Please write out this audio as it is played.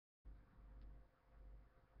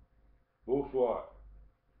Bonsoir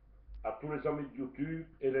à tous les amis de YouTube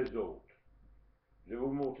et les autres. Je vais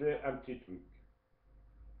vous montrer un petit truc.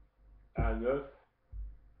 Un œuf,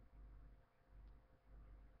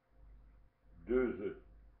 deux œufs,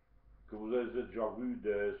 que vous avez déjà vu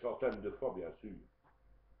des centaines de fois bien sûr.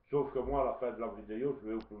 Sauf que moi à la fin de la vidéo, je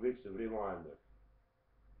vais vous prouver que c'est vraiment un œuf.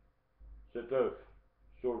 Cet œuf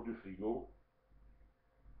sort du frigo.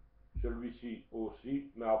 Celui-ci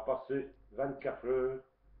aussi, mais a passé 24 heures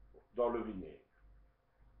dans le vinaigre.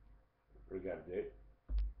 Regardez,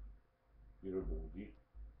 il rebondit.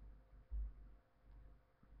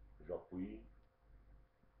 J'appuie.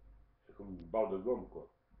 C'est comme une balle de gomme, quoi.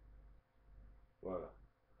 Voilà.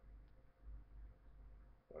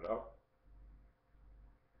 Voilà.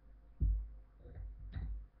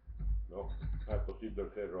 Non, impossible de le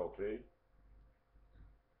faire rentrer.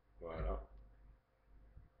 Voilà.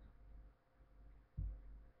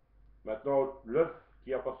 Maintenant, l'œuf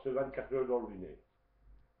qui a passé 24 heures dans le vinaigre.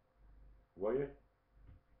 Vous voyez?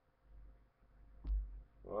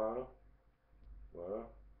 Voilà. Voilà.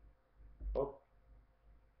 Hop.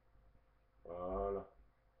 Voilà.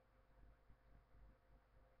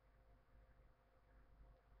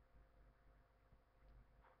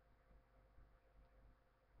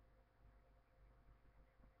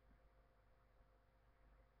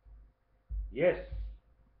 Yes!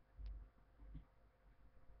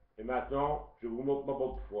 Et maintenant, je vous montre ma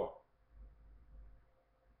bonne foi.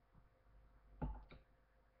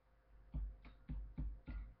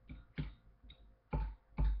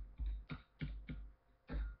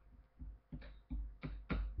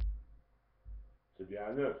 C'est bien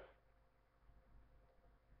un œuf.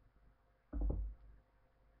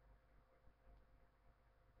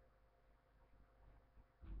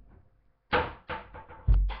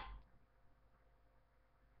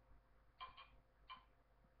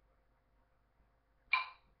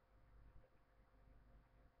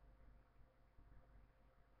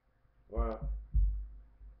 Voilà.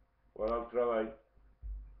 Voilà le travail.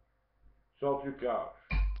 Sans trucage.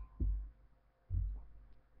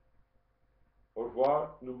 Au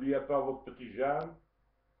revoir. N'oubliez pas votre petit j'aime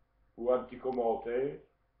ou un petit commentaire.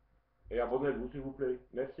 Et abonnez-vous s'il vous plaît.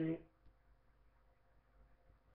 Merci.